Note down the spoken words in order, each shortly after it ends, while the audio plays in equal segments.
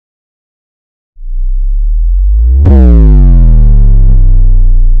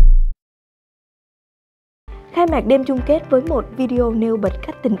Khai mạc đêm chung kết với một video nêu bật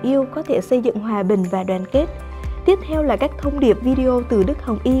cách tình yêu có thể xây dựng hòa bình và đoàn kết. Tiếp theo là các thông điệp video từ Đức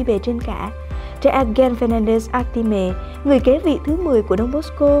Hồng Y về trên cả. Cha Agustín Fernández Artime, người kế vị thứ 10 của Don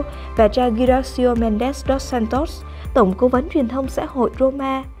Bosco, và cha Guillermo Mendes dos Santos, tổng cố vấn truyền thông xã hội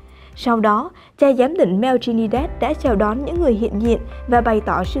Roma. Sau đó, cha giám định Melchizedek đã chào đón những người hiện diện và bày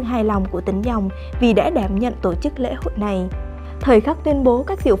tỏ sự hài lòng của tỉnh dòng vì đã đảm nhận tổ chức lễ hội này. Thời khắc tuyên bố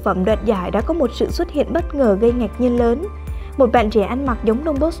các tiểu phẩm đoạt giải đã có một sự xuất hiện bất ngờ gây ngạc nhiên lớn. Một bạn trẻ ăn mặc giống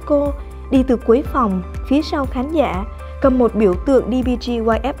Don Bosco đi từ cuối phòng, phía sau khán giả, cầm một biểu tượng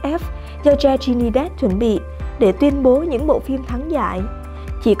DBGYFF do cha Trinidad chuẩn bị để tuyên bố những bộ phim thắng giải.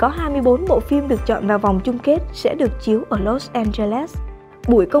 Chỉ có 24 bộ phim được chọn vào vòng chung kết sẽ được chiếu ở Los Angeles.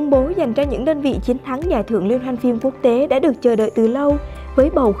 Buổi công bố dành cho những đơn vị chiến thắng giải thưởng Liên hoan phim quốc tế đã được chờ đợi từ lâu với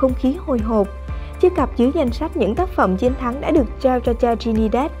bầu không khí hồi hộp. Chiếc cặp dưới danh sách những tác phẩm chiến thắng đã được trao cho cha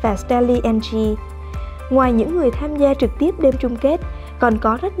Trinidad và Stanley Ng. Ngoài những người tham gia trực tiếp đêm chung kết, còn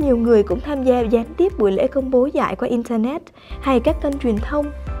có rất nhiều người cũng tham gia gián tiếp buổi lễ công bố giải qua Internet hay các kênh truyền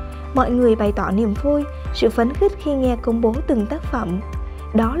thông. Mọi người bày tỏ niềm vui, sự phấn khích khi nghe công bố từng tác phẩm.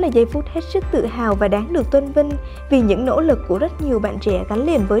 Đó là giây phút hết sức tự hào và đáng được tôn vinh vì những nỗ lực của rất nhiều bạn trẻ gắn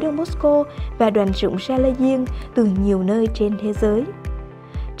liền với Don Bosco và đoàn rụng Salesian từ nhiều nơi trên thế giới.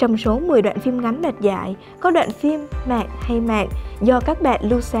 Trong số 10 đoạn phim ngắn đạt giải, có đoạn phim Mạng hay Mạng do các bạn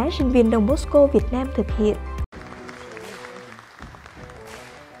lưu xá sinh viên Don Bosco Việt Nam thực hiện.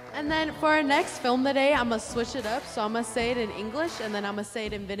 And then for our next film today, I'm gonna switch it up. So I'm gonna say it in English and then I'm gonna say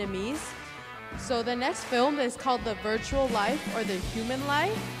it in Vietnamese. So the next film is called The Virtual Life or The Human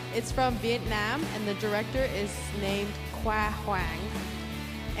Life. It's from Vietnam and the director is named Hoan.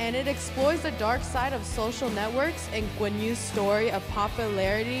 And it explores the dark side of social networks and Guan Yu's story of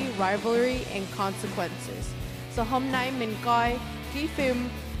popularity, rivalry and consequences. So hôm nay mình coi cái phim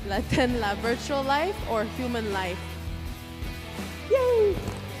là tên là Virtual Life or Human Life. Yay!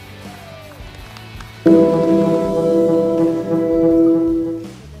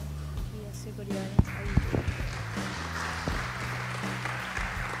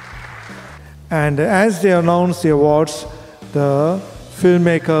 And as they announce the awards, the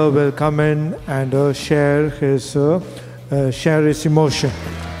filmmaker will come in and share his emotion.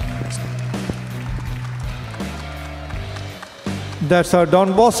 That's our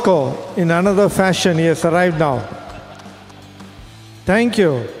Don Bosco. In another fashion, he has arrived now. Thank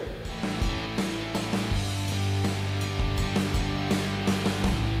you.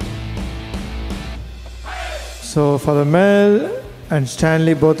 So for the Mel and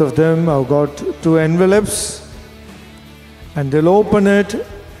Stanley, both of them have got 2 envelopes and they'll open it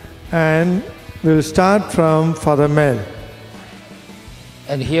and we'll start from Father Mel.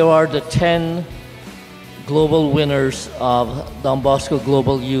 And here are the 10 global winners of Don Bosco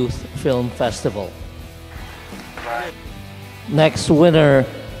Global Youth Film Festival. Next winner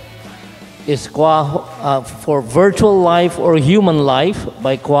is for Virtual Life or Human Life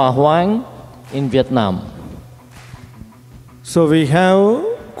by Qua Hoang in Vietnam. So we have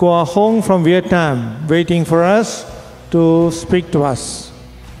Qua Hong from Vietnam waiting for us to speak to us.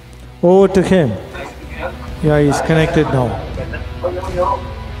 Over to him. Yeah, he's connected now.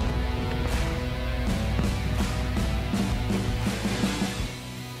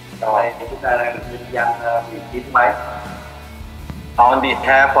 On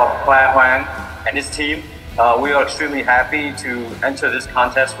behalf of Qua Hoang and his team, we are extremely happy to enter this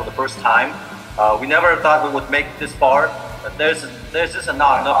contest for the first time. We never thought we would make this far. There's just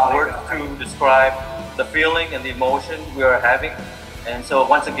not enough words to describe the feeling and the emotion we are having. And so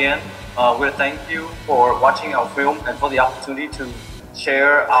once again, we thank you for watching our film and for the opportunity to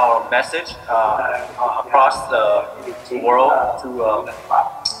share our message across the world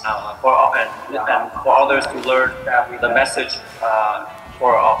for others to learn the message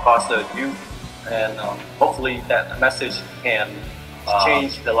across the youth, and hopefully that message can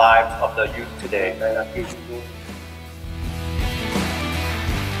change the lives of the youth today.